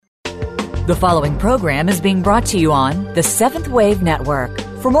The following program is being brought to you on the Seventh Wave Network.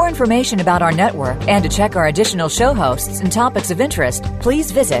 For more information about our network and to check our additional show hosts and topics of interest, please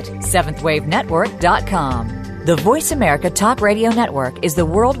visit seventhwavenetwork.com. The Voice America Talk Radio Network is the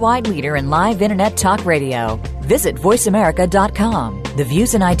worldwide leader in live Internet talk radio. Visit voiceamerica.com. The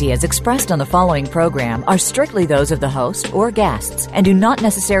views and ideas expressed on the following program are strictly those of the host or guests and do not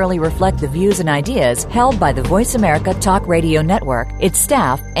necessarily reflect the views and ideas held by the Voice America Talk Radio Network, its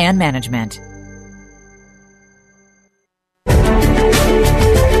staff, and management.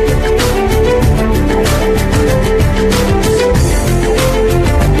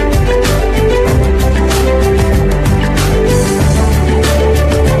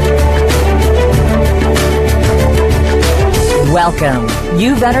 Welcome.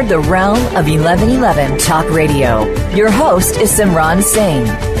 You've entered the realm of 1111 Talk Radio. Your host is Simran Singh.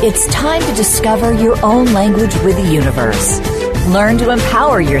 It's time to discover your own language with the universe. Learn to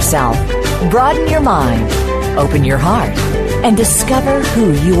empower yourself, broaden your mind, open your heart, and discover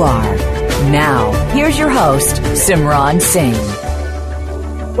who you are. Now, here's your host, Simran Singh.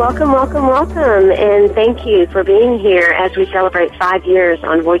 Welcome, welcome, welcome, and thank you for being here as we celebrate 5 years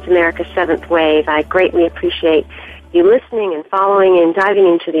on Voice America's Seventh Wave. I greatly appreciate you listening and following and diving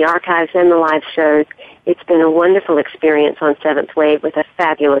into the archives and the live shows. It's been a wonderful experience on Seventh Wave with a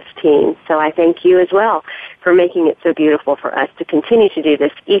fabulous team. So I thank you as well for making it so beautiful for us to continue to do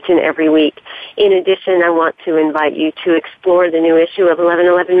this each and every week. In addition, I want to invite you to explore the new issue of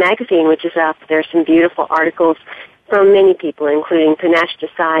 1111 magazine, which is up. There's some beautiful articles from many people, including Panache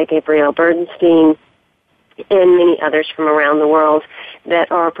Desai, Gabrielle Berdenstein, and many others from around the world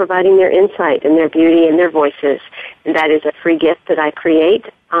that are providing their insight and their beauty and their voices. And that is a free gift that I create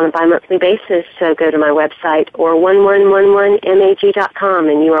on a bi-monthly basis. So go to my website or 1111mag.com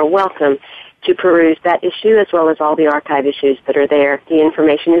and you are welcome to peruse that issue as well as all the archive issues that are there. The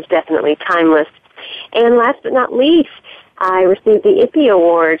information is definitely timeless. And last but not least, I received the IPPY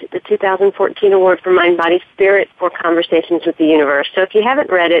Award, the 2014 Award for Mind, Body, Spirit for Conversations with the Universe. So if you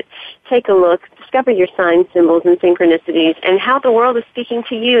haven't read it, take a look, discover your signs, symbols, and synchronicities, and how the world is speaking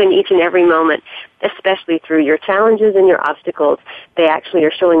to you in each and every moment, especially through your challenges and your obstacles. They actually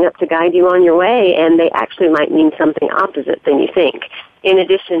are showing up to guide you on your way, and they actually might mean something opposite than you think. In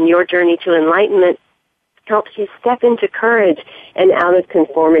addition, your journey to enlightenment helps you step into courage and out of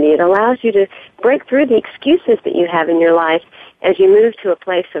conformity. It allows you to break through the excuses that you have in your life as you move to a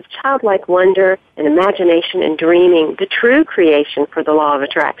place of childlike wonder and imagination and dreaming, the true creation for the law of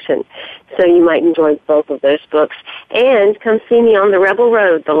attraction. So you might enjoy both of those books. And come see me on the Rebel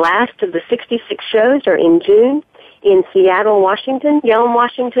Road. The last of the 66 shows are in June in Seattle, Washington, Yelm,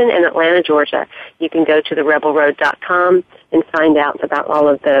 Washington, and Atlanta, Georgia. You can go to therebelroad.com and find out about all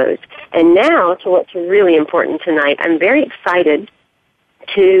of those. And now to what's really important tonight. I'm very excited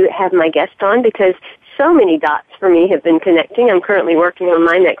to have my guest on because so many dots for me have been connecting. I'm currently working on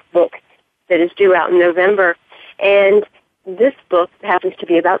my next book that is due out in November. And this book happens to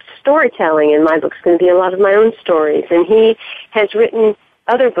be about storytelling, and my book's going to be a lot of my own stories. And he has written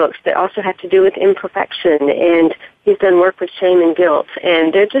other books that also have to do with imperfection, and he's done work with shame and guilt.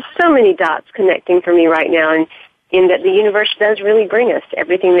 And there are just so many dots connecting for me right now, and in that the universe does really bring us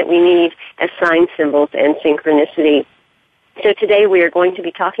everything that we need as sign symbols and synchronicity. So today we are going to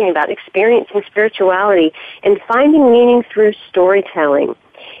be talking about experiencing spirituality and finding meaning through storytelling.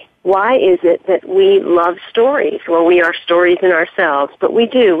 Why is it that we love stories? Well, we are stories in ourselves, but we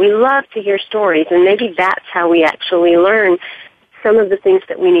do. We love to hear stories, and maybe that's how we actually learn some of the things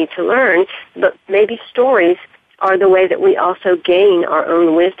that we need to learn, but maybe stories are the way that we also gain our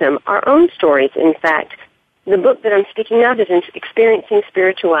own wisdom, our own stories, in fact. The book that I'm speaking of is Experiencing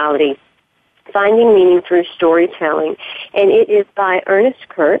Spirituality, Finding Meaning Through Storytelling, and it is by Ernest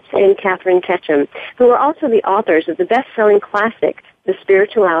Kurtz and Katherine Ketchum, who are also the authors of the best-selling classic, The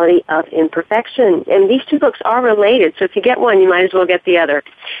Spirituality of Imperfection. And these two books are related, so if you get one, you might as well get the other.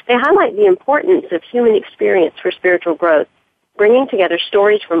 They highlight the importance of human experience for spiritual growth, bringing together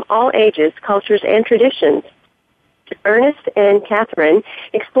stories from all ages, cultures, and traditions. Ernest and Katherine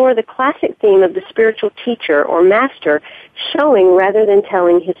explore the classic theme of the spiritual teacher or master showing rather than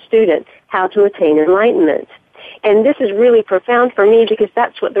telling his student how to attain enlightenment. And this is really profound for me because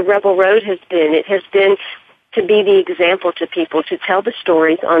that's what the Rebel Road has been. It has been to be the example to people, to tell the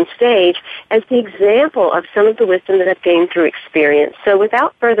stories on stage as the example of some of the wisdom that I've gained through experience. So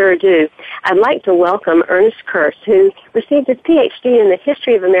without further ado, I'd like to welcome Ernest Kurtz, who received his Ph.D. in the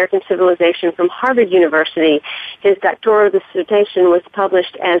History of American Civilization from Harvard University. His doctoral dissertation was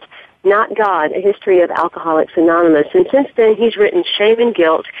published as Not God, A History of Alcoholics Anonymous. And since then, he's written Shame and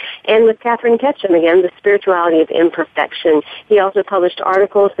Guilt, and with Katherine Ketchum again, The Spirituality of Imperfection. He also published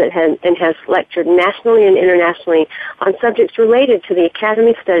articles and has lectured nationally and internationally on subjects related to the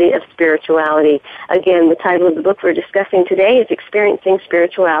Academy study of spirituality. Again, the title of the book we're discussing today is Experiencing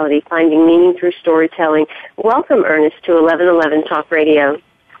Spirituality, Finding Meaning Through Storytelling. Welcome, Ernest, to 1111 Talk Radio.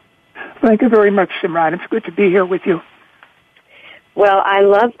 Thank you very much, Simran. It's good to be here with you. Well, I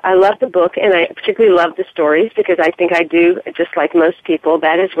love the book, and I particularly love the stories because I think I do, just like most people,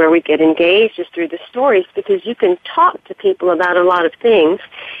 that is where we get engaged, is through the stories, because you can talk to people about a lot of things,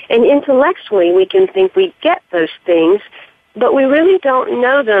 and intellectually we can think we get those things, but we really don't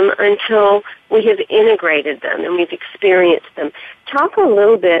know them until we have integrated them and we've experienced them. Talk a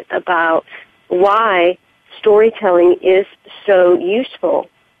little bit about why storytelling is so useful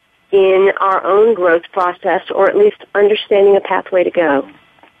in our own growth process, or at least understanding a pathway to go.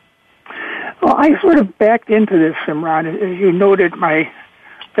 Well, I sort of backed into this, Simran. As you noted, my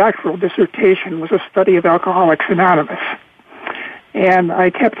doctoral dissertation was a study of Alcoholics Anonymous. And I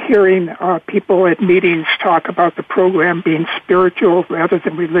kept hearing people at meetings talk about the program being spiritual rather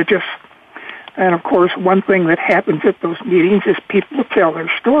than religious. And, of course, one thing that happens at those meetings is people tell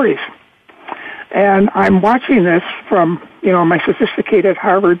their stories. And I'm watching this from, my sophisticated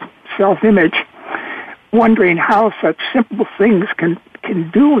Harvard self-image, wondering how such simple things can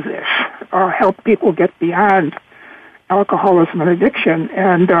do this, help people get beyond alcoholism and addiction.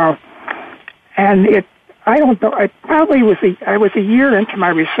 And it, I don't know, I was a year into my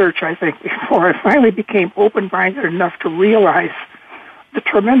research, I think, before I finally became open-minded enough to realize the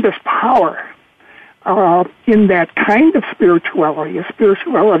tremendous power in that kind of spirituality, a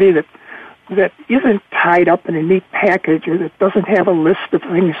spirituality that isn't tied up in a neat package, or that doesn't have a list of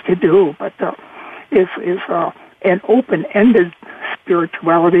things to do, but is an open-ended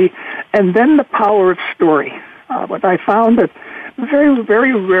spirituality, and then the power of story. But I found that very,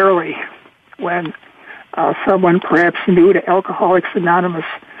 very rarely when someone perhaps new to Alcoholics Anonymous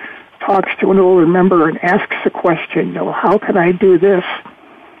talks to an older member and asks the question, how can I do this?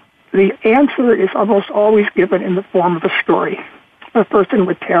 The answer is almost always given in the form of a story. A person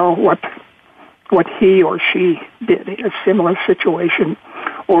would tell what he or she did in a similar situation,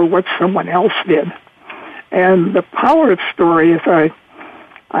 or what someone else did. And the power of story, as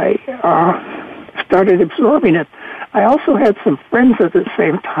I started absorbing it, I also had some friends at the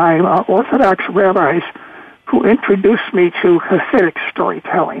same time, Orthodox rabbis, who introduced me to Hasidic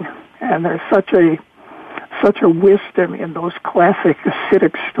storytelling. And there's such a wisdom in those classic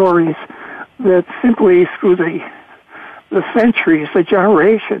Hasidic stories that simply through the centuries, the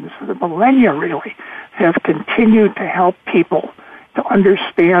generations, the millennia really, have continued to help people to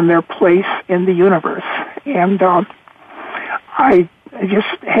understand their place in the universe. And I just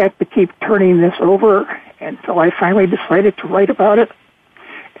had to keep turning this over until I finally decided to write about it.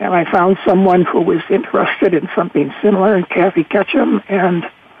 And I found someone who was interested in something similar, in Kathy Ketchum, and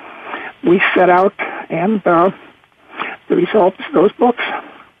we set out, and the results of those books.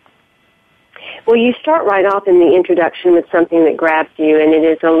 Well, you start right off in the introduction with something that grabs you, and it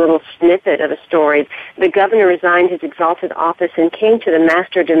is a little snippet of a story. The governor resigned his exalted office and came to the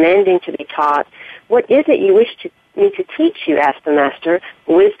master demanding to be taught. "What is it you wish me to teach you?" asked the master.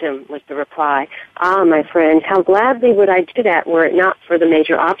 "Wisdom," was the reply. "Ah, my friend, how gladly would I do that were it not for the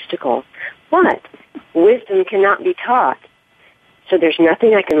major obstacle." "What?" "Wisdom cannot be taught." "So there's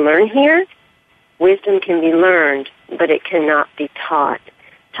nothing I can learn here?" "Wisdom can be learned, but it cannot be taught."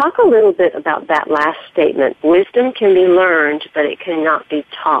 Talk a little bit about that last statement. Wisdom can be learned, but it cannot be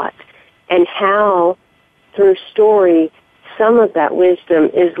taught. And how, through story, some of that wisdom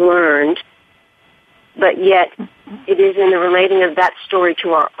is learned, but yet it is in the relating of that story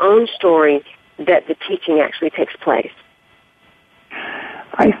to our own story that the teaching actually takes place.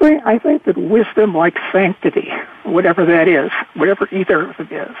 I think that wisdom, like sanctity, whatever that is, whatever either of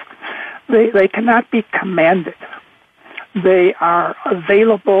it is, they cannot be commanded. They are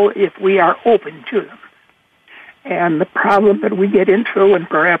available if we are open to them. And the problem that we get into, and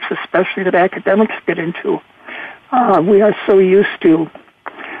perhaps especially that academics get into, we are so used to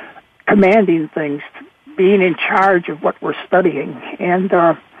commanding things, being in charge of what we're studying. And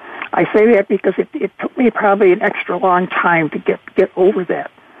I say that because it took me probably an extra long time to get over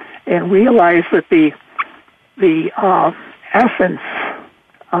that and realize that the essence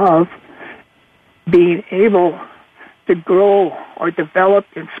of being able to grow or develop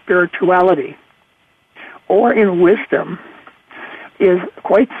in spirituality or in wisdom is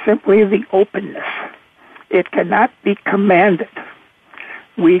quite simply the openness. It cannot be commanded.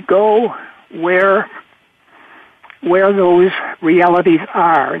 We go where those realities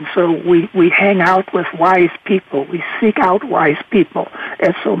are. And so we hang out with wise people. We seek out wise people,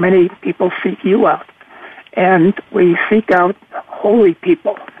 as so many people seek you out. And we seek out holy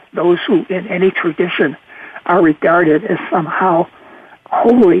people, those who in any tradition are regarded as somehow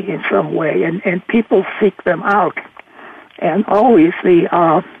holy in some way, and people seek them out. And always the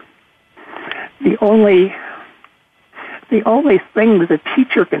only thing that a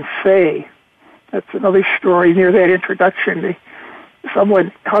teacher can say, that's another story near that introduction,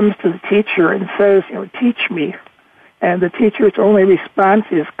 someone comes to the teacher and says, teach me. And the teacher's only response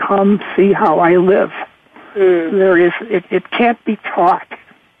is, come see how I live. It can't be taught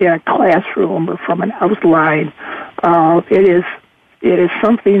in a classroom or from an outline. It is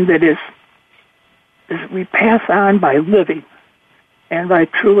something that is we pass on by living and by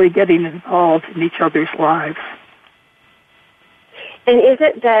truly getting involved in each other's lives. And is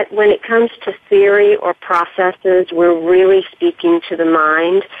it that when it comes to theory or processes, we're really speaking to the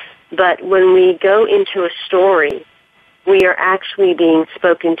mind, but when we go into a story, we are actually being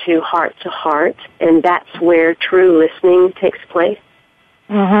spoken to heart, and that's where true listening takes place?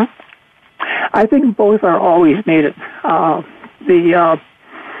 Mm-hmm. I think both are always needed.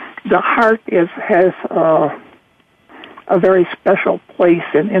 The heart has a very special place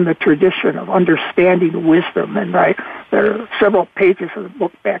in the tradition of understanding wisdom, and there are several pages of the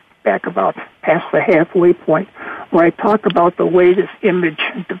book back about past the halfway point where I talk about the way this image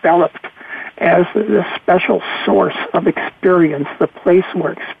developed as the special source of experience, the place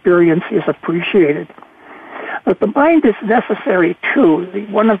where experience is appreciated. But the mind is necessary too.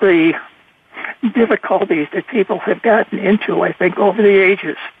 One of the difficulties that people have gotten into, I think, over the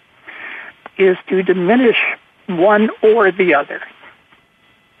ages is to diminish one or the other.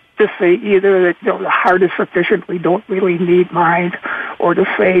 To say either that the heart is sufficient, we don't really need mind, or to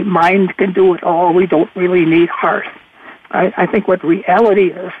say mind can do it all, we don't really need heart. I think what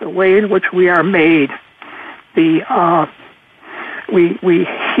reality is, the way in which we are made, we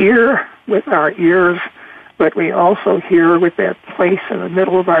hear with our ears, but we also hear with that place in the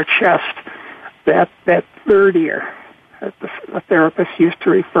middle of our chest, that third ear that the therapist used to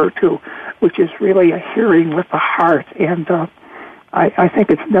refer to, which is really a hearing with the heart. And I think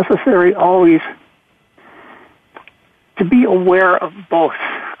it's necessary always to be aware of both.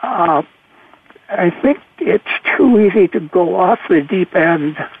 I think it's too easy to go off the deep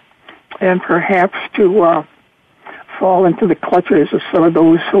end and perhaps to fall into the clutches of some of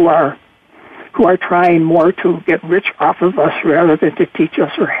those who are trying more to get rich off of us rather than to teach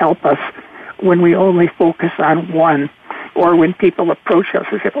us or help us, when we only focus on one, or when people approach us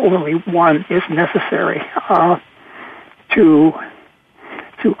as if only one is necessary.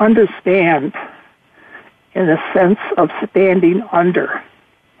 To understand in the sense of standing under,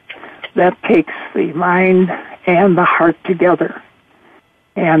 that takes the mind and the heart together.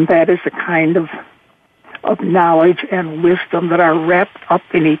 And that is the kind of knowledge and wisdom that are wrapped up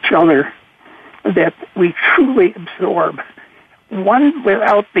in each other that we truly absorb. One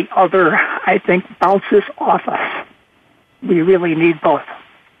without the other, I think, bounces off us. We really need both.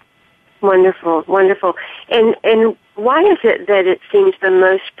 Wonderful, wonderful. And why is it that it seems the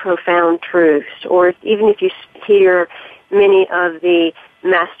most profound truths, or even if you hear many of the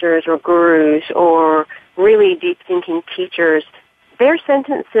masters or gurus or really deep-thinking teachers, their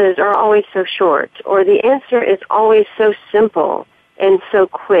sentences are always so short, or the answer is always so simple and so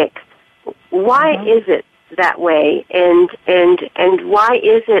quick? Why is it that way, and why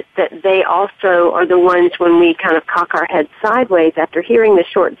is it that they also are the ones, when we kind of cock our heads sideways after hearing the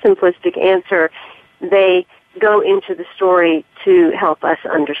short, simplistic answer, they go into the story to help us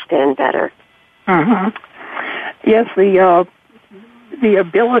understand better? Mm-hmm. Yes, the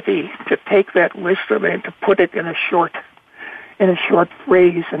ability to take that wisdom and to put it in a short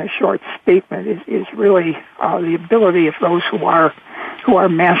phrase, in a short statement, is really the ability of those who are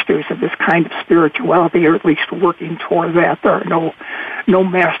masters of this kind of spirituality, or at least working toward that. There are no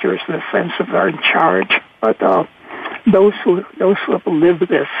masters in the sense of they're in charge, but those who have lived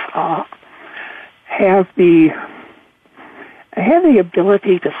this have the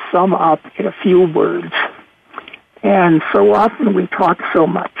ability to sum up in a few words. And so often we talk so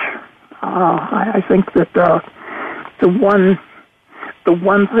much. I think that the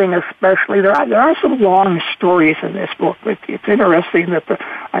one thing especially, there are some long stories in this book. It's interesting that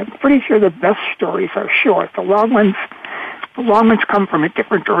I'm pretty sure the best stories are short. The long ones come from a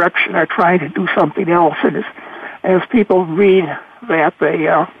different direction. They're trying to do something else. And as people read that,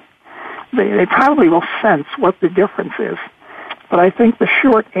 they probably will sense what the difference is. But I think the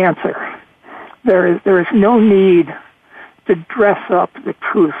short answer, there is no need to dress up the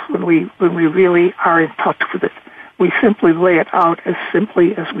truth when we really are in touch with it. we simply lay it out as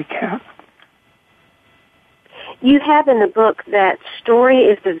simply as we can. You have in the book that story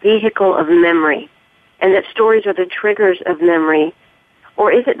is the vehicle of memory, and that stories are the triggers of memory.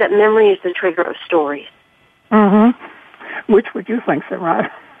 Or is it that memory is the trigger of stories? Mm-hmm. Which would you think,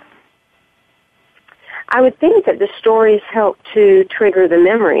 Sarah? I would think that the stories help to trigger the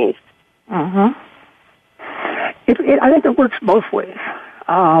memories. Mm-hmm. I think it works both ways.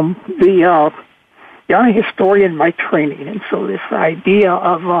 I'm a historian by training, and so this idea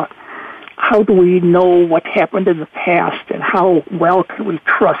of how do we know what happened in the past and how well can we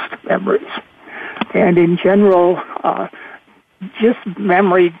trust memories? And in general, just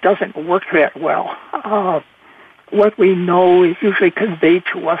memory doesn't work that well. What we know is usually conveyed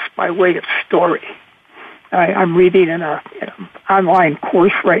to us by way of story. I'm reading in an online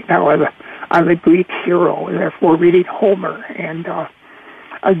course right now on the Greek hero, and therefore reading Homer, and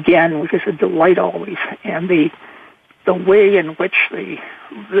again, which is a delight always, and the way in which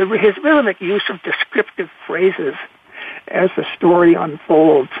his rhythmic use of descriptive phrases as the story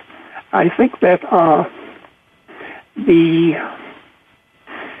unfolds. I think that the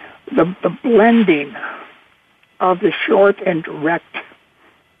blending of the short and direct,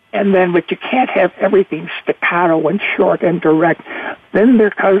 and then but you can't have everything staccato and short and direct. Then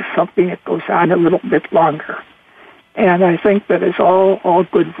there comes something that goes on a little bit longer. And I think that as all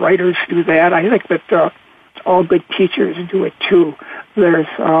good writers do that, I think that all good teachers do it too. There is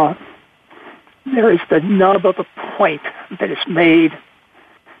the nub of a point that is made,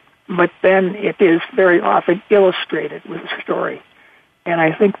 but then it is very often illustrated with a story. And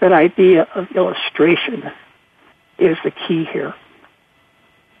I think that idea of illustration is the key here.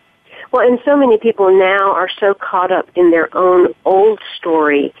 Well, and so many people now are so caught up in their own old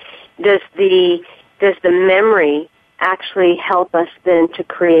story. Does the memory actually help us then to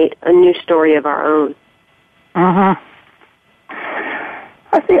create a new story of our own? Mm-hmm.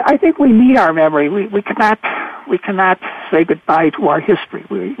 I think we need our memory. We cannot say goodbye to our history.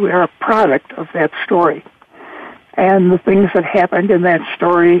 We are a product of that story. And the things that happened in that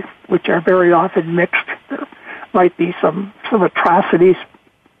story, which are very often mixed, there might be some atrocities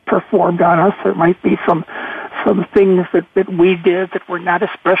performed on us. There might be some things that we did that we're not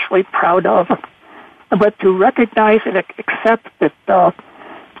especially proud of. But to recognize and accept that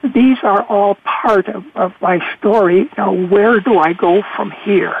these are all part of my story. Now, where do I go from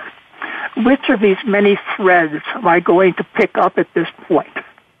here? Which of these many threads am I going to pick up at this point?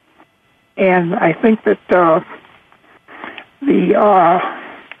 And I think that the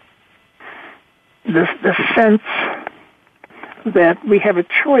sense that we have a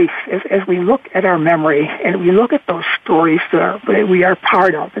choice as we look at our memory and we look at those stories that we are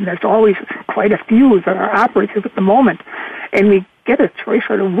part of, and there's always quite a few that are operative at the moment, and we get a choice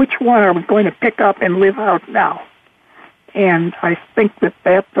of which one are we going to pick up and live out now. And I think that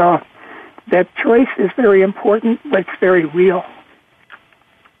choice is very important, but it's very real.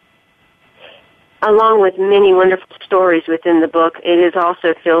 Along with many wonderful stories within the book, it is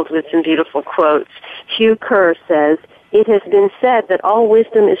also filled with some beautiful quotes. Hugh Kerr says, "It has been said that all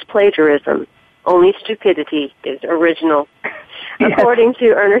wisdom is plagiarism. Only stupidity is original." Yes. According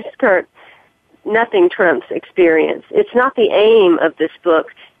to Ernest Kurtz, nothing trumps experience. It's not the aim of this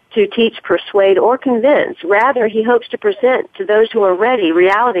book to teach, persuade, or convince. Rather, he hopes to present to those who are ready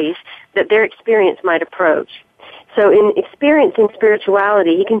realities that their experience might approach. So in experiencing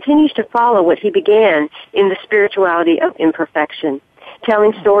spirituality, he continues to follow what he began in the Spirituality of Imperfection,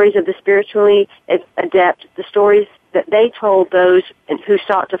 telling stories of the spiritually adept, the stories that they told those who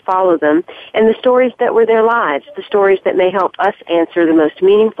sought to follow them, and the stories that were their lives, the stories that may help us answer the most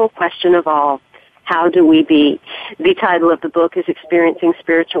meaningful question of all: how do we be? The title of the book is Experiencing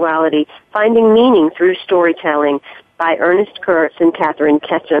Spirituality, Finding Meaning Through Storytelling, by Ernest Kurtz and Katherine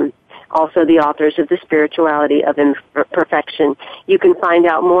Ketchum, also the authors of the Spirituality of Imperfection. You can find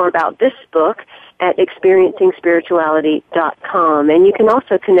out more about this book at experiencingspirituality.com, and you can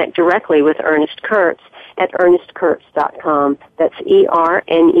also connect directly with Ernest Kurtz at ernestkurtz.com. That's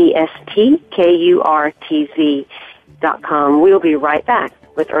ERNESTKURTZ.com. We'll be right back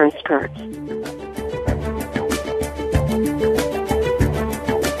with Ernest Kurtz.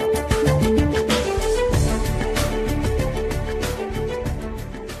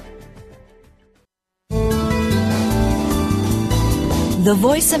 The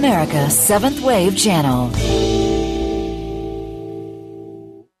Voice America 7th Wave Channel.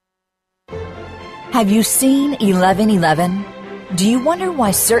 Have you seen 1111? Do you wonder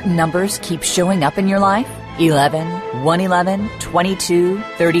why certain numbers keep showing up in your life? 11, 111, 22,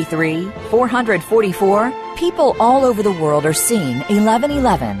 33, 444. People all over the world are seeing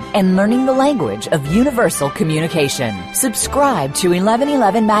 1111 and learning the language of universal communication. Subscribe to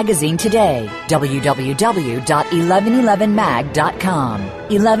 1111 Magazine today. www.1111mag.com.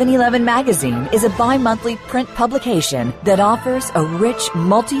 1111 Magazine is a bi-monthly print publication that offers a rich,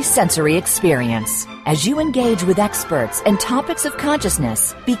 multi-sensory experience. As you engage with experts and topics of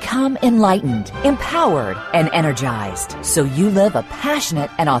consciousness, become enlightened, empowered, and energized, so you live a passionate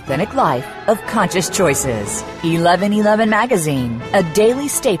and authentic life of conscious choices. 1111 Magazine, a daily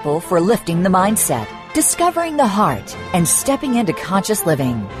staple for lifting the mindset, discovering the heart, and stepping into conscious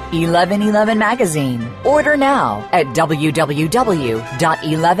living. 1111 Magazine. Order now at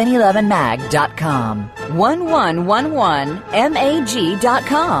www.1111mag.com.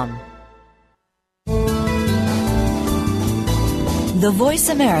 1111mag.com. The Voice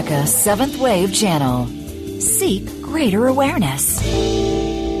America 7th Wave Channel. Seek greater awareness.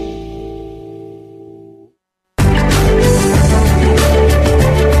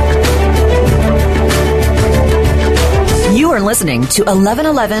 You are listening to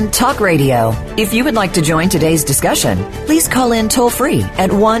 1111 Talk Radio. If you would like to join today's discussion, please call in toll-free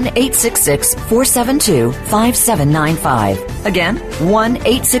at 1-866-472-5795. Again,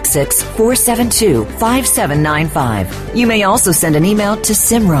 1-866-472-5795. You may also send an email to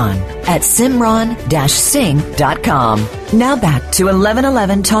Simran at simran-singh.com. Now back to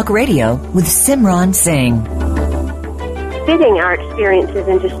 1111 Talk Radio with Simran Singh. Fitting our experiences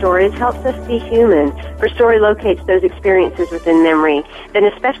into stories helps us be human, for story locates those experiences within memory. Then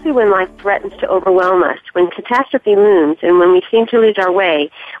especially when life threatens to overwhelm us, when catastrophe looms, and when we seem to lose our way,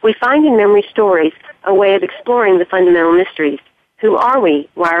 we find in memory stories a way of exploring the fundamental mysteries. Who are we?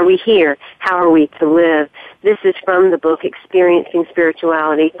 Why are we here? How are we to live? This is from the book Experiencing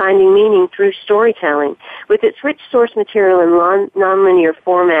Spirituality, Finding Meaning Through Storytelling. With its rich source material in nonlinear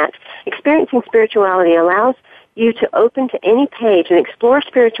format, Experiencing Spirituality allows you to open to any page and explore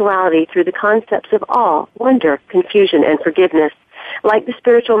spirituality through the concepts of awe, wonder, confusion, and forgiveness. Like the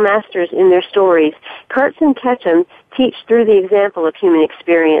spiritual masters in their stories, Kurtz and Ketchum teach through the example of human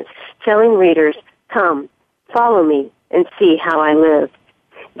experience, telling readers, "Come, follow me, and see how I live."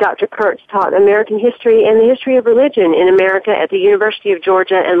 Dr. Kurtz taught American history and the history of religion in America at the University of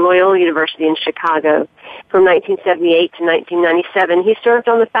Georgia and Loyola University in Chicago. From 1978 to 1997, he served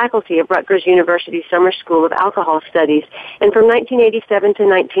on the faculty of Rutgers University Summer School of Alcohol Studies, and from 1987 to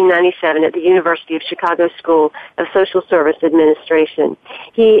 1997 at the University of Chicago School of Social Service Administration.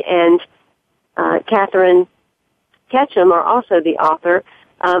 He and Katherine Ketchum are also the author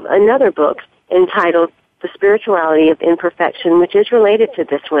of another book entitled The Spirituality of Imperfection, which is related to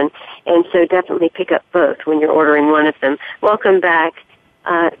this one, and so definitely pick up both when you're ordering one of them. Welcome back,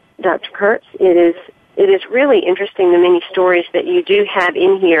 Dr. Kurtz. It is really interesting, the many stories that you do have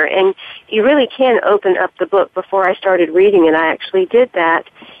in here, and you really can open up the book. Before I started reading it, I actually did that,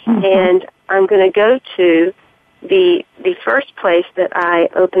 and I'm going to go to the first place that I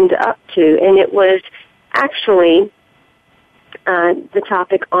opened up to, and it was actually the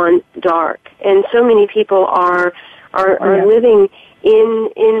topic on dark. And so many people are living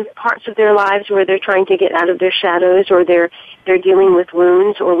in parts of their lives where they're trying to get out of their shadows, or they're dealing with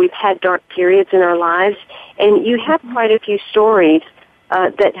wounds, or we've had dark periods in our lives. And you have quite a few stories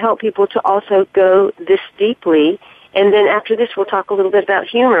that help people to also go this deeply. And then after this, we'll talk a little bit about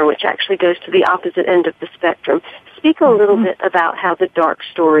humor, which actually goes to the opposite end of the spectrum. Speak a little bit about how the dark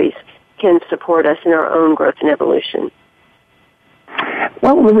stories can support us in our own growth and evolution.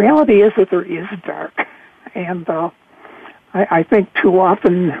 Well, the reality is that there is dark, and I think too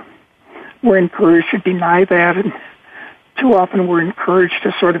often we're encouraged to deny that, and too often we're encouraged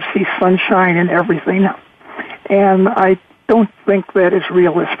to sort of see sunshine in everything, and I don't think that is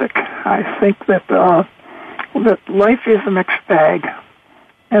realistic. I think that that life is a mixed bag,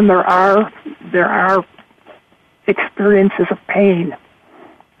 and there are experiences of pain,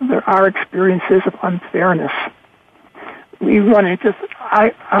 there are experiences of unfairness. We run into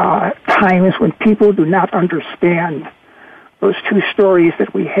times when people do not understand those two stories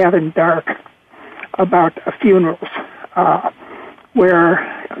that we have in dark about funerals, where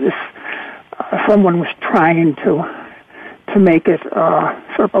someone was trying to make it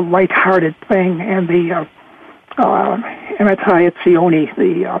sort of a lighthearted thing, and the Amitai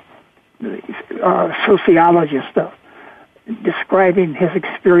the sociologist, describing his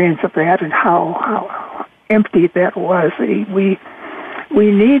experience of that and how empty that was. We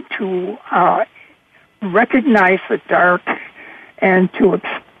need to recognize the dark, and to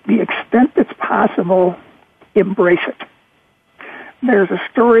the extent that's possible, embrace it. There's a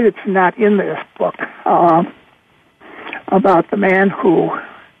story that's not in this book about the man who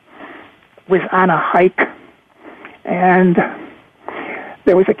was on a hike And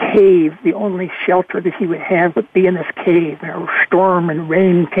there was a cave. The only shelter that he would have would be in this cave. A storm and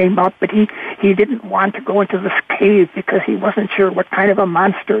rain came up, but he didn't want to go into this cave because he wasn't sure what kind of a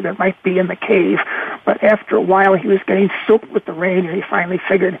monster there might be in the cave. But after a while, he was getting soaked with the rain, and he finally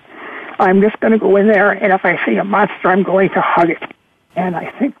figured, I'm just going to go in there, and if I see a monster, I'm going to hug it. And I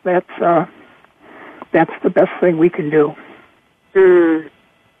think that's the best thing we can do. You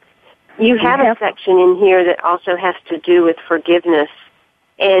have a section in here that also has to do with forgiveness.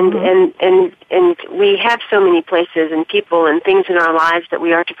 And we have so many places and people and things in our lives that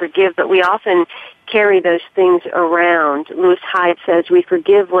we are to forgive, but we often carry those things around. Lewis Hyde says we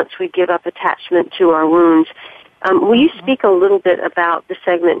forgive once we give up attachment to our wounds. Will you speak a little bit about the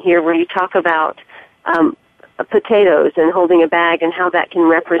segment here where you talk about potatoes and holding a bag and how that can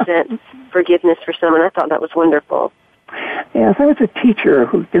represent forgiveness for someone? I thought that was wonderful. Yes, I was a teacher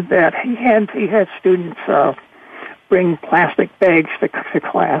who did that. He had students bring plastic bags to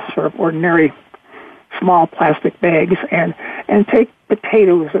class, or ordinary small plastic bags, and take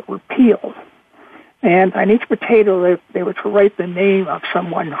potatoes that were peeled. And on each potato, they would write the name of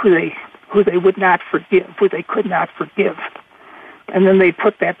someone who they would not forgive, who they could not forgive. And then they'd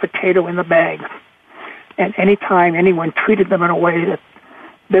put that potato in the bag. And any time anyone treated them in a way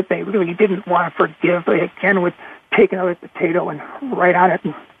that they really didn't want to forgive, they again would take another potato and write on it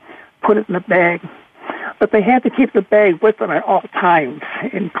and put it in the bag. But they had to keep the bag with them at all times.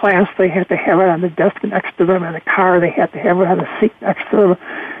 In class, they had to have it on the desk next to them. In the car, they had to have it on the seat next to them.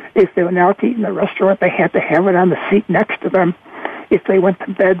 If they went out to eat in the restaurant, they had to have it on the seat next to them. If they went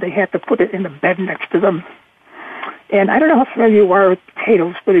to bed, they had to put it in the bed next to them. And I don't know how familiar you are with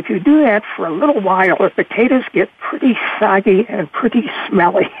potatoes, but if you do that for a little while, the potatoes get pretty soggy and pretty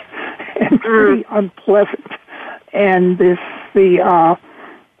smelly and pretty unpleasant. And the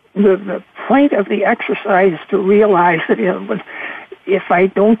point of the exercise is to realize that if I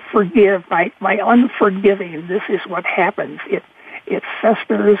don't forgive, my unforgiving, this is what happens. It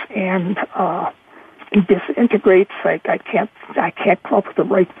festers and disintegrates. I can't come up with the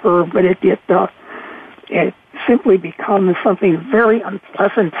right verb, but it simply becomes something very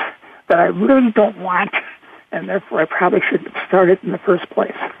unpleasant that I really don't want, and therefore I probably shouldn't have started in the first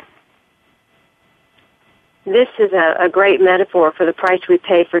place. This is a great metaphor for the price we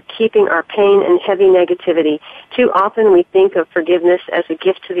pay for keeping our pain and heavy negativity. Too often we think of forgiveness as a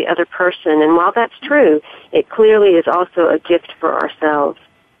gift to the other person, and while that's true, it clearly is also a gift for ourselves.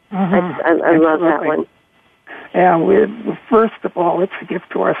 I love that one. Yeah, first of all, it's a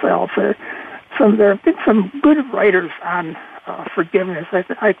gift to ourselves. There have been some good writers on forgiveness.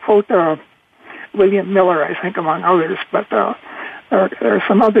 I quote William Miller, I think, among others, but there are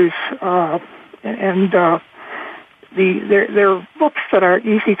some others, and there are books that are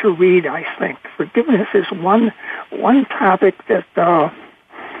easy to read, I think. Forgiveness is one topic that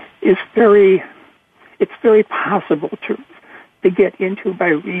is very possible to get into by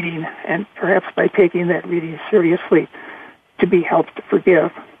reading, and perhaps by taking that reading seriously, to be helped to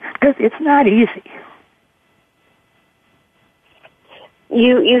forgive. Because it's not easy.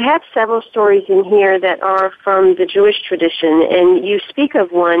 You have several stories in here that are from the Jewish tradition, and you speak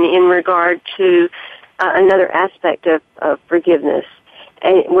of one in regard to another aspect of forgiveness,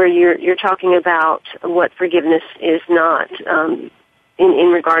 where you're talking about what forgiveness is not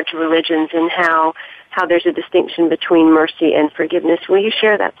in regard to religions, and how there's a distinction between mercy and forgiveness. Will you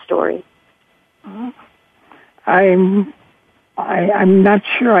share that story? I'm not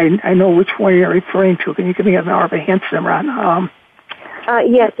sure I know which one you're referring to. Can you give me an hour of a hint, Simran?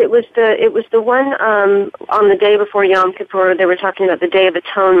 Yes, it was the one on the day before Yom Kippur. They were talking about the Day of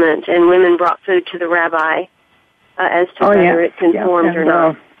Atonement, and women brought food to the rabbi as to whether it conformed or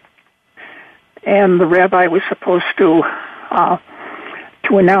not. And the rabbi was supposed to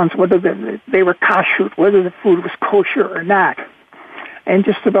announce whether they were kashrut, whether the food was kosher or not. And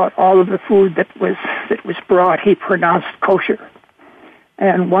just about all of the food that was brought, he pronounced kosher.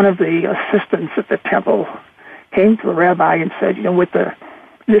 And one of the assistants at the temple came to the rabbi and said,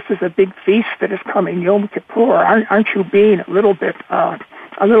 this is a big feast that is coming, Yom Kippur. Aren't you being a little bit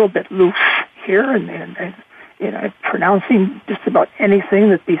loose here and pronouncing just about anything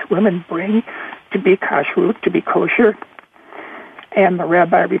that these women bring to be kashrut, to be kosher? And the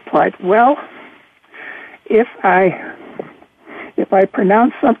rabbi replied, well, if I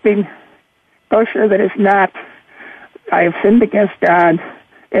pronounce something kosher that is not, I have sinned against God,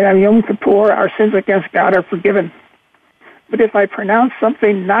 and on Yom Kippur, our sins against God are forgiven. But if I pronounce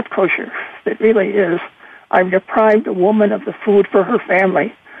something not kosher, that really is, I've deprived a woman of the food for her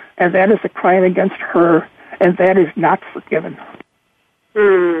family, and that is a crime against her, and that is not forgiven.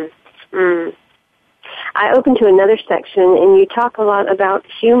 I open to another section, and you talk a lot about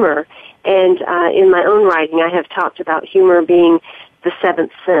humor. And in my own writing, I have talked about humor being the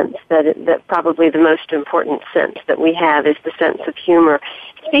seventh sense, that probably the most important sense that we have is the sense of humor.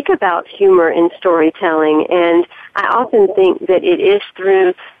 Speak about humor in storytelling, and I often think that it is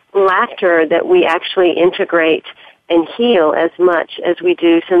through laughter that we actually integrate and heal as much as we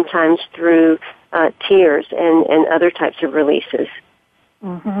do sometimes through tears and other types of releases.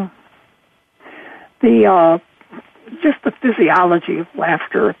 Mm-hmm. Just the physiology of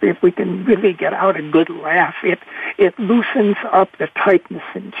laughter, if we can really get out a good laugh, it loosens up the tightness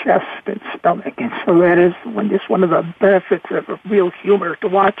in chest and stomach, and so that is one of the benefits of real humor, to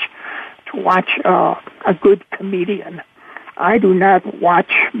watch a good comedian. I do not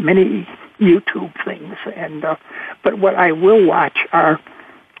watch many YouTube things, but what I will watch are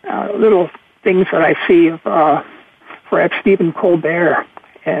little things that I see of perhaps Stephen Colbert,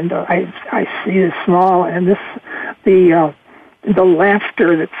 and I see this small and the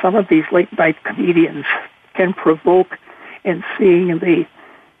laughter that some of these late night comedians can provoke, in seeing the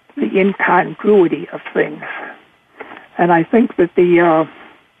incongruity of things. And I think that the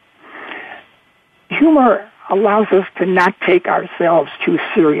humor allows us to not take ourselves too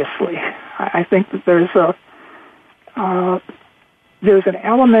seriously. I think that there's an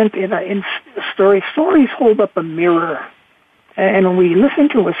element in stories. Stories hold up a mirror, and when we listen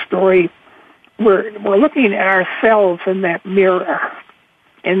to a story, we're looking at ourselves in that mirror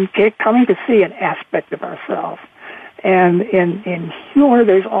and coming to see an aspect of ourselves. And in humor,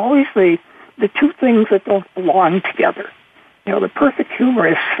 there's always the two things that don't belong together. You know, the perfect humor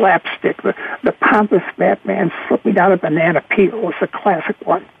is slapstick. The pompous fat man slipping down a banana peel is a classic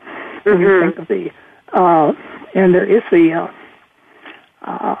one. Mm-hmm. When you think of and there is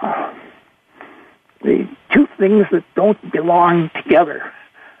the two things that don't belong together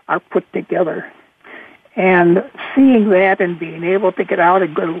are put together. And seeing that and being able to get out a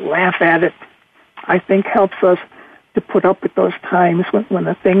good laugh at it, I think helps us to put up with those times when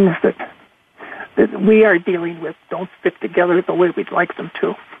the things that we are dealing with don't fit together the way we'd like them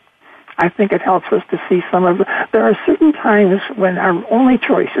to. I think it helps us to see there are certain times when our only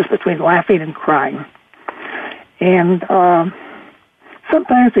choice is between laughing and crying. And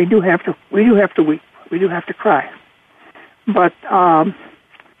sometimes we do have to weep. We do have to cry. But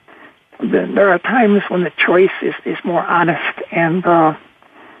there are times when the choice is more honest, and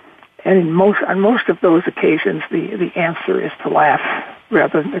on most of those occasions, the answer is to laugh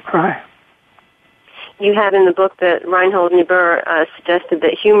rather than to cry. You have in the book that Reinhold Niebuhr suggested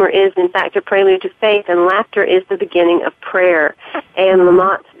that humor is, in fact, a prelude to faith, and laughter is the beginning of prayer. And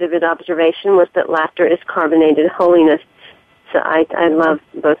Lamott's vivid observation was that laughter is carbonated holiness. So I love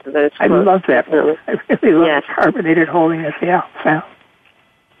both of those quotes. I love that one. I really love carbonated holiness, yeah.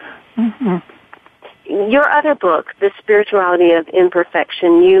 Mm-hmm. Your other book, The Spirituality of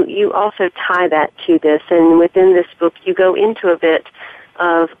Imperfection, you also tie that to this, and within this book you go into a bit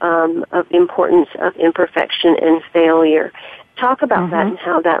of importance of imperfection and failure. Talk about that and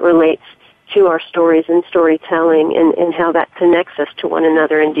how that relates to our stories and storytelling, and how that connects us to one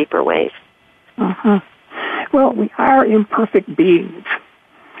another in deeper ways. Mm-hmm. Well, we are imperfect beings,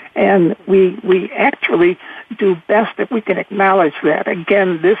 and we actually do best if we can acknowledge that.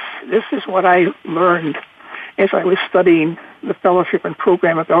 Again, this is what I learned as I was studying the fellowship and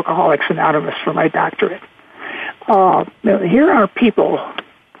program of Alcoholics Anonymous for my doctorate. Here are people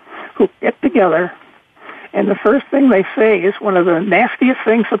who get together, and the first thing they say is one of the nastiest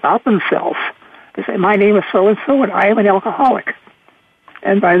things about themselves. They say, "My name is so-and-so, and I am an alcoholic."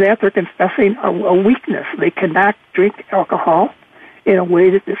 And by that, they're confessing a weakness. They cannot drink alcohol in a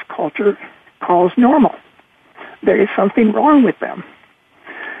way that this culture calls normal. There is something wrong with them.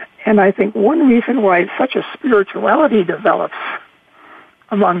 And I think one reason why such a spirituality develops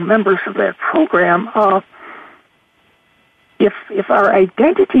among members of that program, if our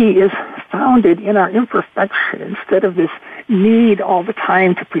identity is founded in our imperfection, instead of this need all the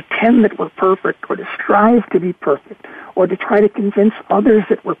time to pretend that we're perfect, or to strive to be perfect, or to try to convince others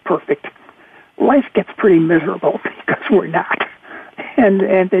that we're perfect, life gets pretty miserable because we're not. And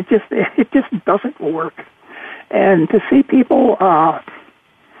it just doesn't work. And to see people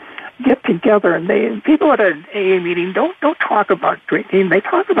get together, and people at an AA meeting don't talk about drinking, they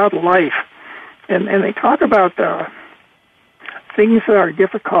talk about life, and they talk about things that are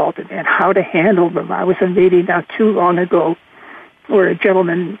difficult and how to handle them. I was in a meeting not too long ago where a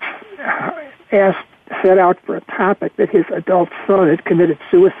gentleman set out for a topic that his adult son had committed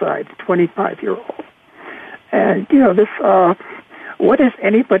suicide, a 25-year-old. And, this, what is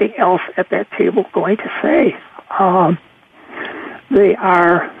anybody else at that table going to say?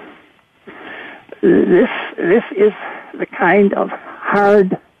 this is the kind of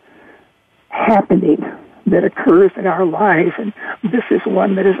hard happening that occurs in our lives, and this is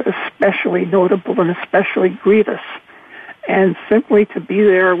one that is especially notable and especially grievous. And simply to be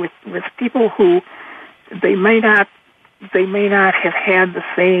there with people who they may not have had the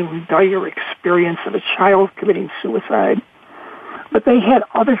same dire experience of a child committing suicide, but they had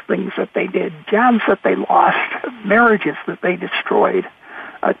other things that they did, jobs that they lost, marriages that they destroyed,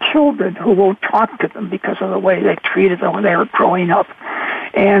 children who won't talk to them because of the way they treated them when they were growing up.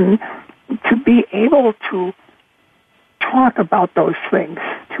 And to be able to talk about those things,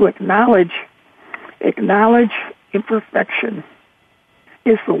 to acknowledge imperfection,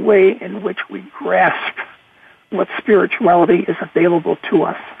 is the way in which we grasp what spirituality is available to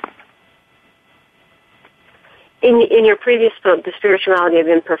us. In your previous book, The Spirituality of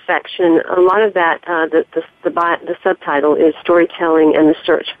Imperfection, a lot of that, the subtitle is Storytelling and the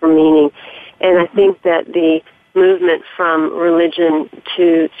Search for Meaning. And I think that the movement from religion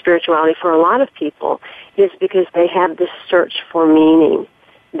to spirituality for a lot of people is because they have this search for meaning.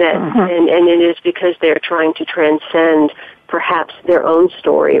 And it is because they're trying to transcend perhaps their own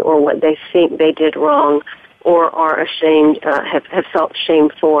story or what they think they did wrong or are ashamed, have felt shame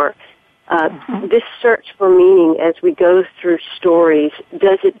for. This search for meaning as we go through stories,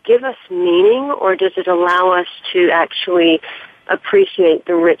 does it give us meaning or does it allow us to actually appreciate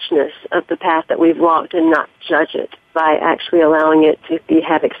the richness of the path that we've walked and not judge it by actually allowing it to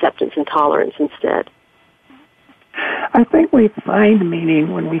have acceptance and tolerance instead? I think we find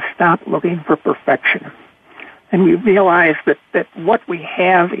meaning when we stop looking for perfection and we realize that what we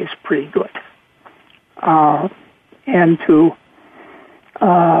have is pretty good. And to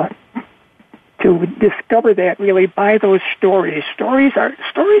discover that really by those stories. Stories are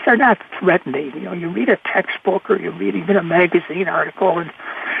not threatening. You read a textbook or you read even a magazine article and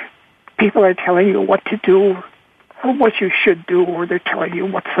people are telling you what to do or what you should do, or they're telling you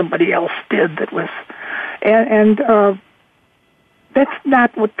what somebody else did that was, and that's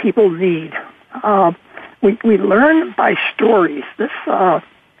not what people need. We learn by stories. This, the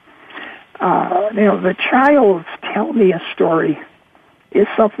child's tell me a story is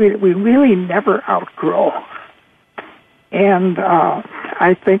something that we really never outgrow. And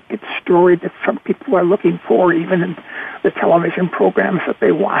I think it's a story that some people are looking for even in the television programs that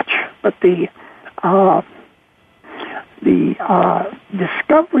they watch. But the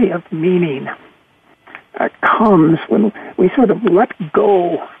discovery of meaning comes when we sort of let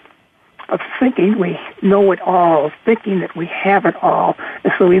go of thinking we know it all, thinking that we have it all.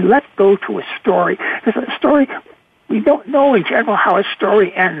 And so we let go to a story. Because a story, we don't know in general how a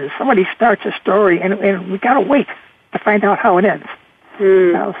story ends. Somebody starts a story, and we got to wait to find out how it ends.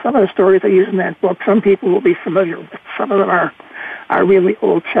 Now, some of the stories I use in that book, some people will be familiar with. Some of them are really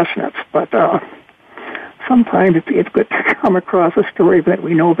old chestnuts, but sometimes it's good to come across a story that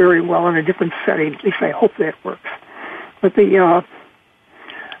we know very well in a different setting. At least I hope that works. But the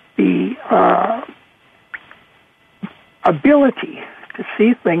ability to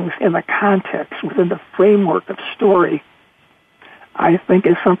see things in the context within the framework of story, I think,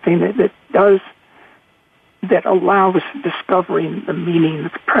 is something that allows discovering the meaning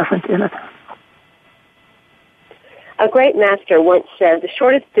that's present in it. A great master once said, the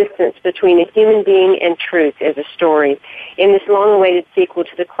shortest distance between a human being and truth is a story. In this long-awaited sequel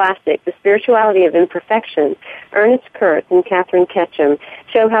to the classic, The Spirituality of Imperfection, Ernest Kurtz and Katherine Ketchum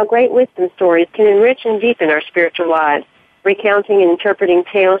show how great wisdom stories can enrich and deepen our spiritual lives, recounting and interpreting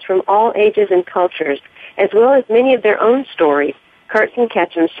tales from all ages and cultures, as well as many of their own stories. Kurtz and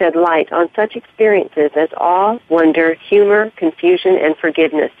Ketchum shed light on such experiences as awe, wonder, humor, confusion, and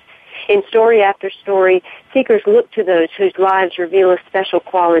forgiveness. In story after story, seekers look to those whose lives reveal a special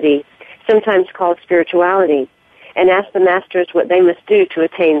quality, sometimes called spirituality, and ask the masters what they must do to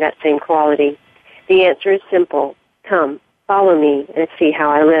attain that same quality. The answer is simple. Come, follow me, and see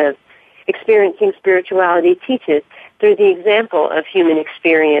how I live. Experiencing spirituality teaches through the example of human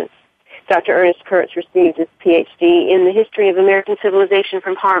experience. Dr. Ernest Kurtz received his Ph.D. in the history of American civilization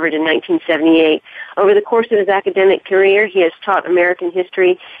from Harvard in 1978. Over the course of his academic career, he has taught American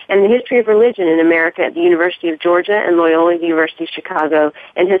history and the history of religion in America at the University of Georgia and Loyola University Chicago,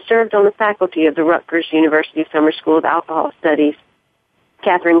 and has served on the faculty of the Rutgers University Summer School of Alcohol Studies.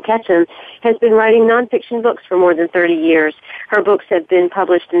 Katherine Ketchum has been writing nonfiction books for more than 30 years. Her books have been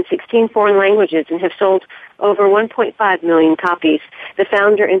published in 16 foreign languages and have sold over 1.5 million copies. The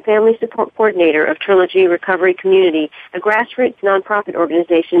founder and family support coordinator of Trilogy Recovery Community, a grassroots nonprofit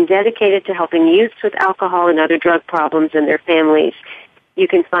organization dedicated to helping youths with alcohol and other drug problems and their families. You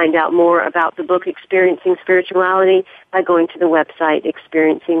can find out more about the book Experiencing Spirituality by going to the website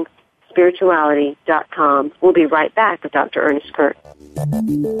Spirituality.com. We'll be right back with Dr. Ernest Kurtz.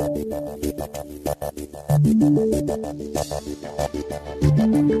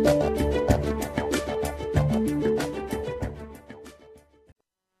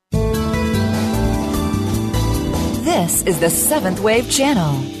 This is the Seventh Wave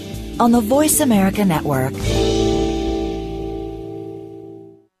Channel on the Voice America Network.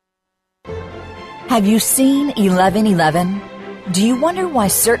 Have you seen 1111? Do you wonder why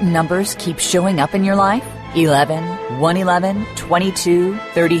certain numbers keep showing up in your life? 11, 111, 22,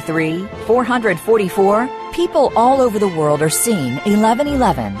 33, 444. People all over the world are seeing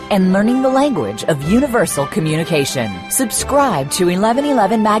 1111 and learning the language of universal communication. Subscribe to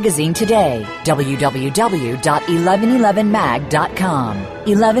 1111 Magazine today. www.1111mag.com.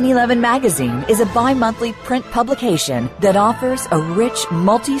 1111 Magazine is a bi-monthly print publication that offers a rich,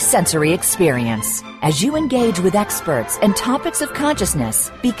 multi-sensory experience. As you engage with experts and topics of consciousness,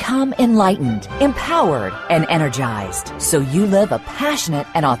 become enlightened, empowered, and energized, so you live a passionate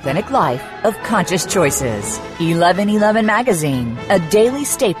and authentic life of conscious choices. 1111 Magazine, a daily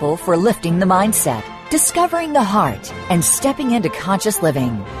staple for lifting the mindset, discovering the heart, and stepping into conscious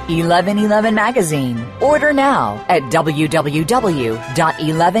living. 1111 Magazine. Order now at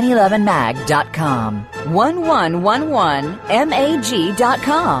www.1111mag.com.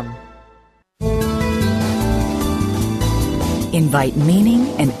 1111mag.com. Invite meaning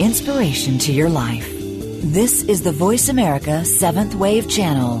and inspiration to your life. This is the Voice America 7th Wave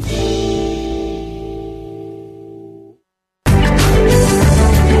Channel.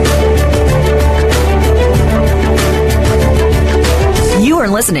 You are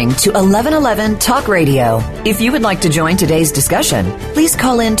listening to 1111 Talk Radio. If you would like to join today's discussion, please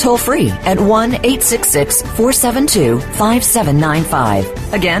call in toll-free at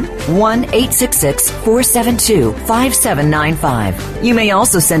 1-866-472-5795. Again, 1-866-472-5795. You may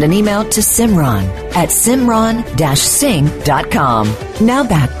also send an email to Simran at simran-singh.com. Now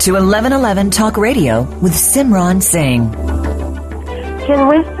back to 1111 Talk Radio with Simran Singh. Can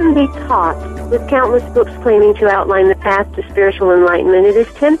wisdom be taught? With countless books claiming to outline the path to spiritual enlightenment, it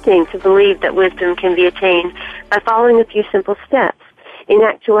is tempting to believe that wisdom can be attained by following a few simple steps. In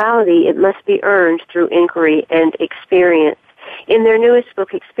actuality, it must be earned through inquiry and experience. In their newest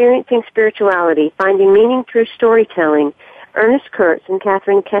book, Experiencing Spirituality, Finding Meaning Through Storytelling, Ernest Kurtz and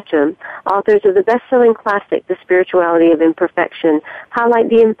Katherine Ketchum, authors of the best-selling classic, The Spirituality of Imperfection, highlight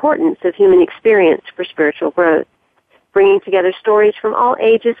the importance of human experience for spiritual growth. Bringing together stories from all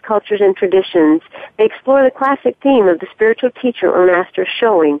ages, cultures, and traditions, they explore the classic theme of the spiritual teacher or master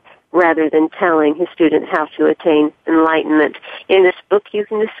showing rather than telling his student how to attain enlightenment. In this book, you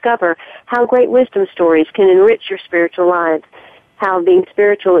can discover how great wisdom stories can enrich your spiritual lives, how being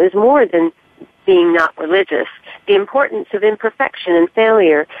spiritual is more than being not religious, the importance of imperfection and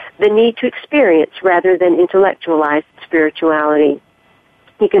failure, the need to experience rather than intellectualize spirituality.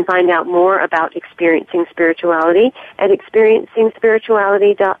 You can find out more about Experiencing Spirituality at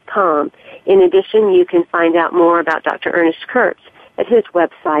experiencingspirituality.com. In addition, you can find out more about Dr. Ernest Kurtz at his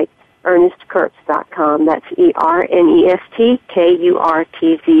website, ernestkurtz.com. That's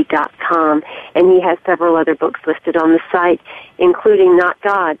ERNESTKURTZ.com. And he has several other books listed on the site, including Not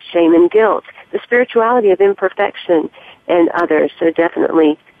God, Shame and Guilt, The Spirituality of Imperfection, and others. So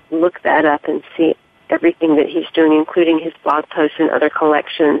definitely look that up and see everything that he's doing, including his blog posts and other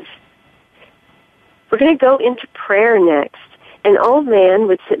collections. We're going to go into prayer next. An old man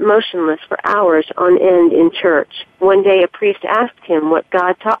would sit motionless for hours on end in church. One day a priest asked him what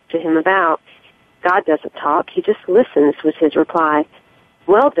God talked to him about. God doesn't talk, he just listens, was his reply.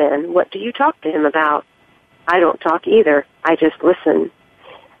 Well then, what do you talk to him about? I don't talk either, I just listen.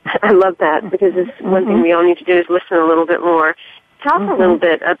 I love that, because it's one thing we all need to do is listen a little bit more. Talk a little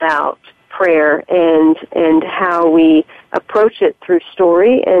bit about prayer and how we approach it through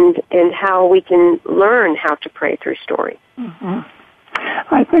story and how we can learn how to pray through story.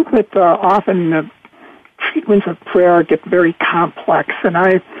 I think that often the treatments of prayer get very complex, and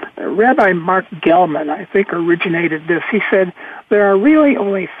Rabbi Mark Gellman, I think, originated this. He said there are really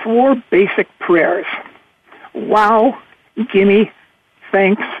only 4 basic prayers: wow, gimme,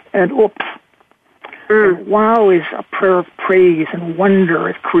 thanks, and oops. Wow is a prayer of praise and wonder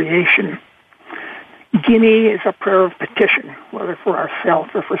at creation. Gimme is a prayer of petition, whether for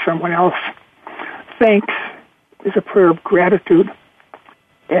ourselves or for someone else. Thanks is a prayer of gratitude.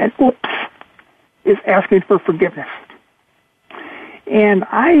 And oops is asking for forgiveness. And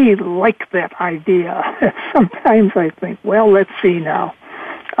I like that idea. Sometimes I think, well, let's see now.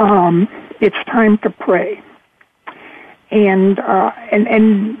 It's time to pray. And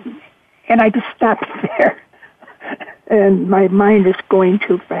I just stop there. and my mind is going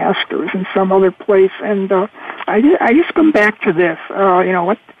too fast or is in some other place, and I just come back to this.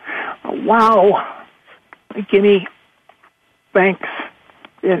 What? Wow, gimme, thanks,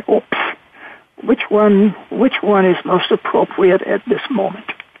 and oops. Which one is most appropriate at this moment?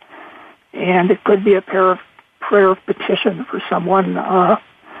 And it could be a prayer of petition for someone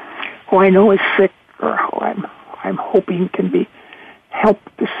who I know is sick, or who I'm hoping can be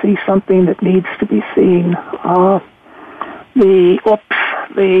helped to see something that needs to be seen. The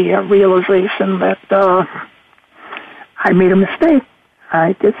realization that I made a mistake.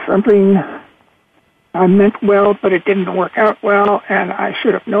 I did something I meant well, but it didn't work out well, and I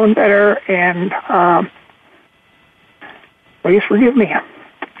should have known better, and please forgive me.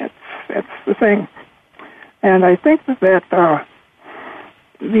 That's the thing. And I think that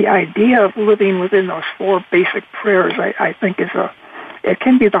the idea of living within those four basic prayers, I think it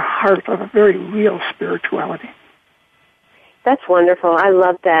can be the heart of a very real spirituality. That's wonderful. I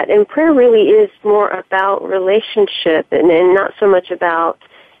love that. And prayer really is more about relationship and not so much about,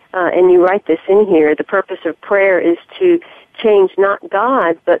 and you write this in here, the purpose of prayer is to change not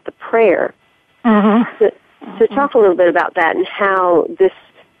God, but the prayer. Mm-hmm. So talk a little bit about that and how the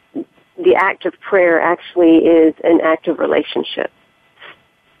act of prayer actually is an act of relationship.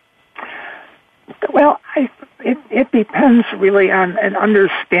 Well, it depends really on an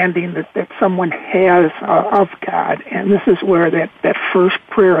understanding that someone has of God, and this is where that first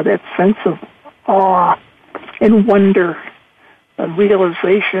prayer, that sense of awe and wonder, the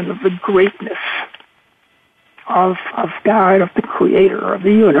realization of the greatness of God, of the Creator of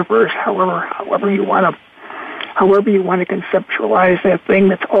the universe, however you want to conceptualize that thing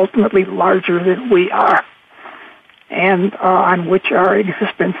that's ultimately larger than we are, and on which our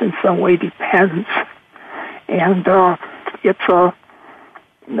existence in some way depends. And I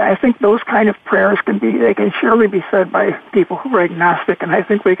think those kind of prayers they can surely be said by people who are agnostic, and I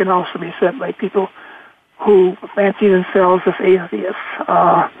think they can also be said by people who fancy themselves as atheists,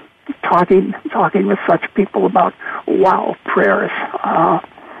 talking with such people about wow prayers,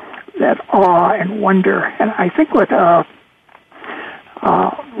 that awe and wonder. And I think what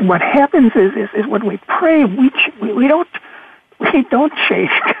happens is when we pray, we don't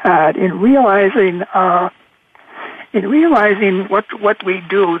change God in realizing what we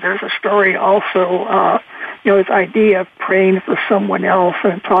do. There's a story also, this idea of praying for someone else,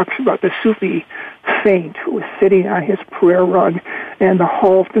 and it talks about the Sufi saint who was sitting on his prayer rug, and the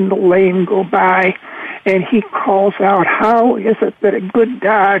halt and the lame go by, and he calls out, "How is it that a good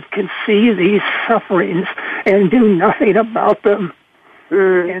God can see these sufferings and do nothing about them?"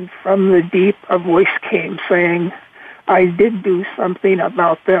 And from the deep, a voice came saying, "I did do something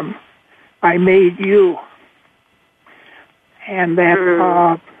about them. I made you." And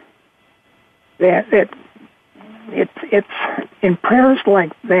it's in prayers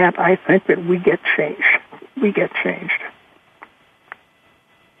like that, I think that we get changed. We get changed.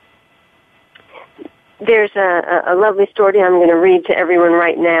 There's a lovely story I'm going to read to everyone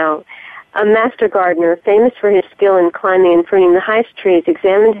right now. A master gardener, famous for his skill in climbing and pruning the highest trees,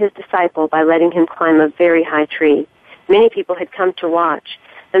 examined his disciple by letting him climb a very high tree. Many people had come to watch.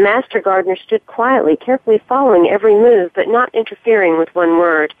 The master gardener stood quietly, carefully following every move, but not interfering with one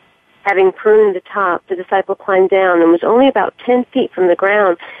word. Having pruned the top, the disciple climbed down and was only about 10 feet from the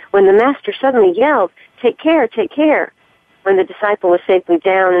ground when the master suddenly yelled, "Take care, take care." When the disciple was safely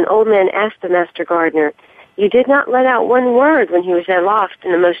down, an old man asked the master gardener, "You did not let out one word when he was aloft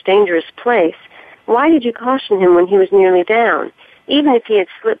in the most dangerous place. Why did you caution him when he was nearly down? Even if he had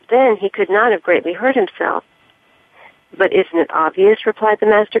slipped then, he could not have greatly hurt himself." "But isn't it obvious," replied the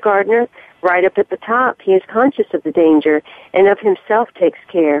master gardener. "Right up at the top, he is conscious of the danger and of himself takes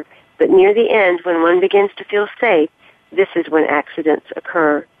care. But near the end, when one begins to feel safe, this is when accidents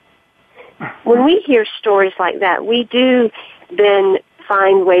occur." When we hear stories like that, we do then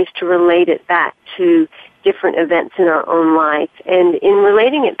find ways to relate it back to different events in our own life. And in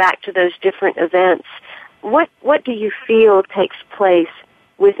relating it back to those different events, what do you feel takes place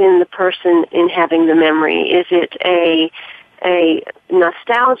within the person in having the memory? Is it a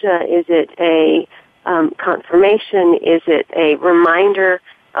nostalgia? Is it a confirmation? Is it a reminder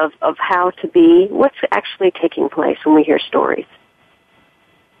of how to be? What's actually taking place when we hear stories?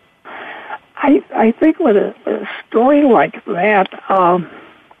 I think with a story like that,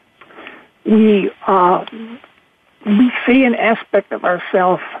 we see an aspect of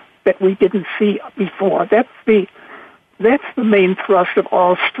ourselves that we didn't see before. That's the main thrust of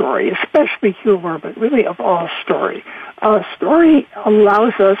all story, especially humor, but really of all story. Story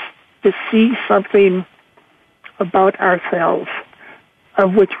allows us to see something about ourselves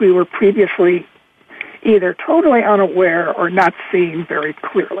of which we were previously either totally unaware or not seeing very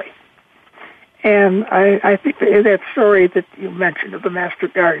clearly. And I think that story that you mentioned of the master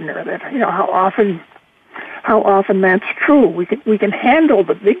gardener, that how often that's true. We can handle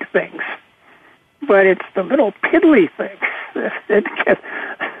the big things, but it's the little piddly things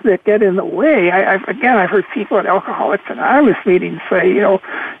that get in the way. I've heard people at Alcoholics Anonymous meetings say,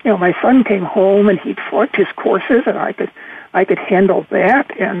 my son came home and he'd flunked his courses, and I could handle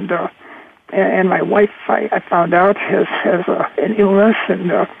that, and my wife, I found out, has an illness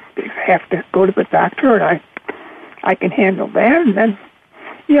and have to go to the doctor, and I can handle that. And then,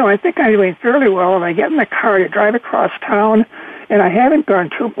 I think I'm doing fairly well, and I get in the car to drive across town, and I haven't gone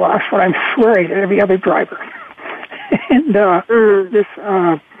 2 blocks when I'm swearing at every other driver. And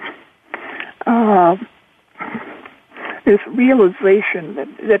this realization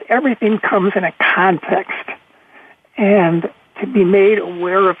that everything comes in a context, and to be made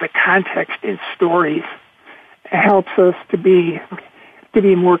aware of the context in stories helps us to be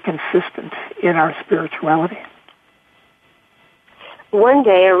more consistent in our spirituality. One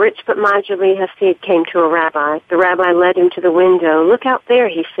day, a rich but miserly Hasid came to a rabbi. The rabbi led him to the window. "Look out there,"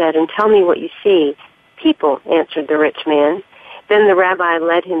 he said, "and tell me what you see." "People," answered the rich man. Then the rabbi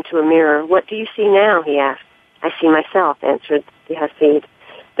led him to a mirror. "What do you see now?" he asked. "I see myself," answered the Hasid.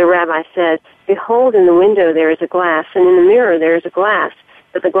 The rabbi said, "Behold, in the window there is a glass, and in the mirror there is a glass,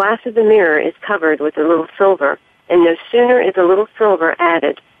 but the glass of the mirror is covered with a little silver, and no sooner is a little silver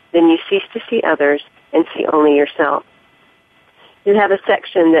added than you cease to see others and see only yourself." You have a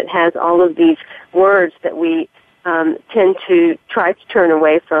section that has all of these words that we tend to try to turn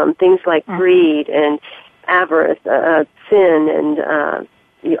away from, things like greed and avarice, sin, and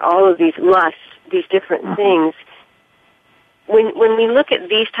all of these lusts, these different things. When we look at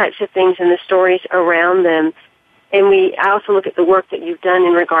these types of things and the stories around them, and I also look at the work that you've done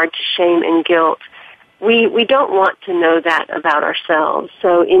in regard to shame and guilt, we don't want to know that about ourselves.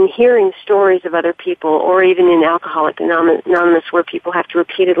 So in hearing stories of other people, or even in Alcoholics Anonymous where people have to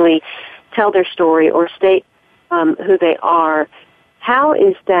repeatedly tell their story or state who they are, how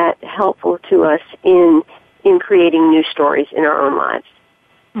is that helpful to us in creating new stories in our own lives?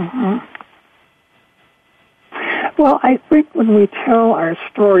 Mm-hmm. Well, I think when we tell our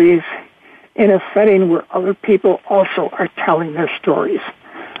stories in a setting where other people also are telling their stories,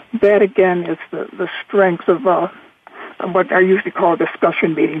 that again is the strength of what I usually call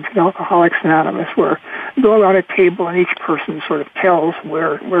discussion meetings in Alcoholics Anonymous, where you go around a table and each person sort of tells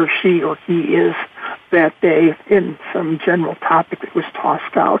where she or he is that day in some general topic that was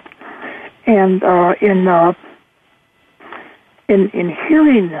tossed out. And in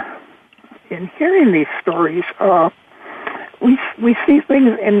hearing these stories, we see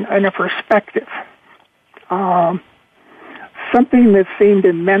things in a perspective. Something that seemed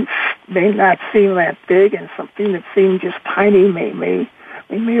immense may not seem that big, and something that seemed just tiny we may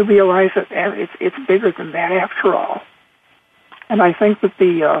realize that it's bigger than that after all. And I think that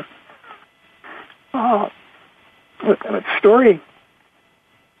the story,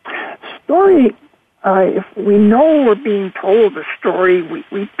 if we know we're being told a story,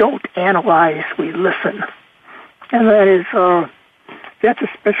 we don't analyze, we listen, and that is. That's a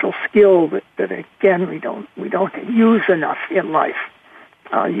special skill that again we don't use enough in life.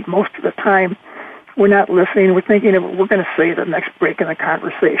 Most of the time, we're not listening. We're thinking of what we're going to say the next break in the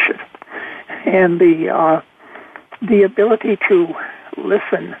conversation, and the ability to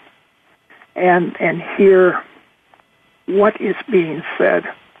listen and hear what is being said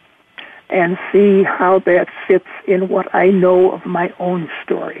and see how that fits in what I know of my own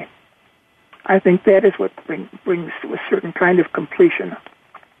story. I think that is what brings to a certain kind of completion.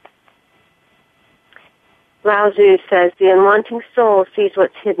 Lao Tzu says, "The unwanting soul sees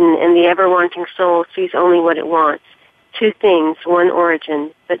what's hidden, and the ever-wanting soul sees only what it wants. Two things, one origin,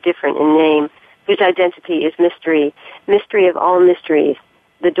 but different in name, whose identity is mystery, mystery of all mysteries,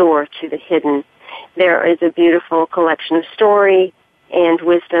 the door to the hidden." There is a beautiful collection of story and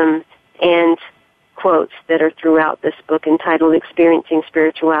wisdom and quotes that are throughout this book entitled Experiencing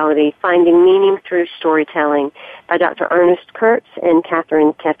Spirituality, Finding Meaning Through Storytelling by Dr. Ernest Kurtz and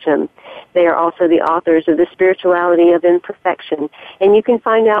Katherine Ketchum. They are also the authors of The Spirituality of Imperfection, and you can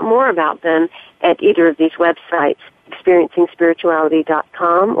find out more about them at either of these websites,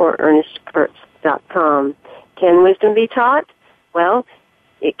 experiencingspirituality.com or ernestkurtz.com. Can wisdom be taught? Well,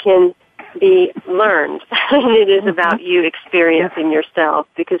 it can be learned, and it is about you experiencing yourself,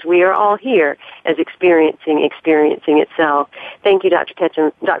 because we are all here as experiencing itself. Thank you, Dr.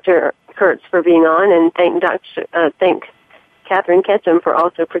 Ketchum, Dr. Kurtz, for being on, and thank Katherine Ketchum for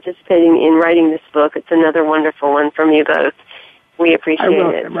also participating in writing this book. It's another wonderful one from you both. We appreciate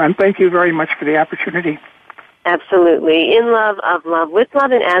it. Simran. Thank you very much for the opportunity. Absolutely. In love, of love, with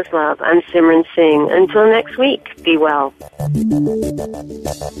love, and as love, I'm Simran Singh. Until next week, be well.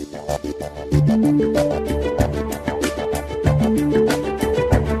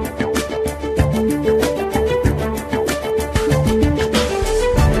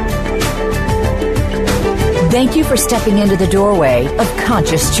 Thank you for stepping into the doorway of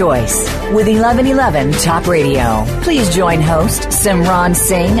conscious choice with 1111 Talk Radio. Please join host Simran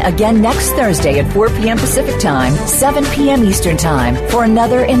Singh again next Thursday at 4 p.m. Pacific Time, 7 p.m. Eastern Time for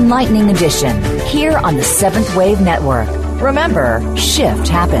another enlightening edition here on the Seventh Wave Network. Remember, shift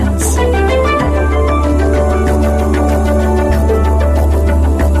happens.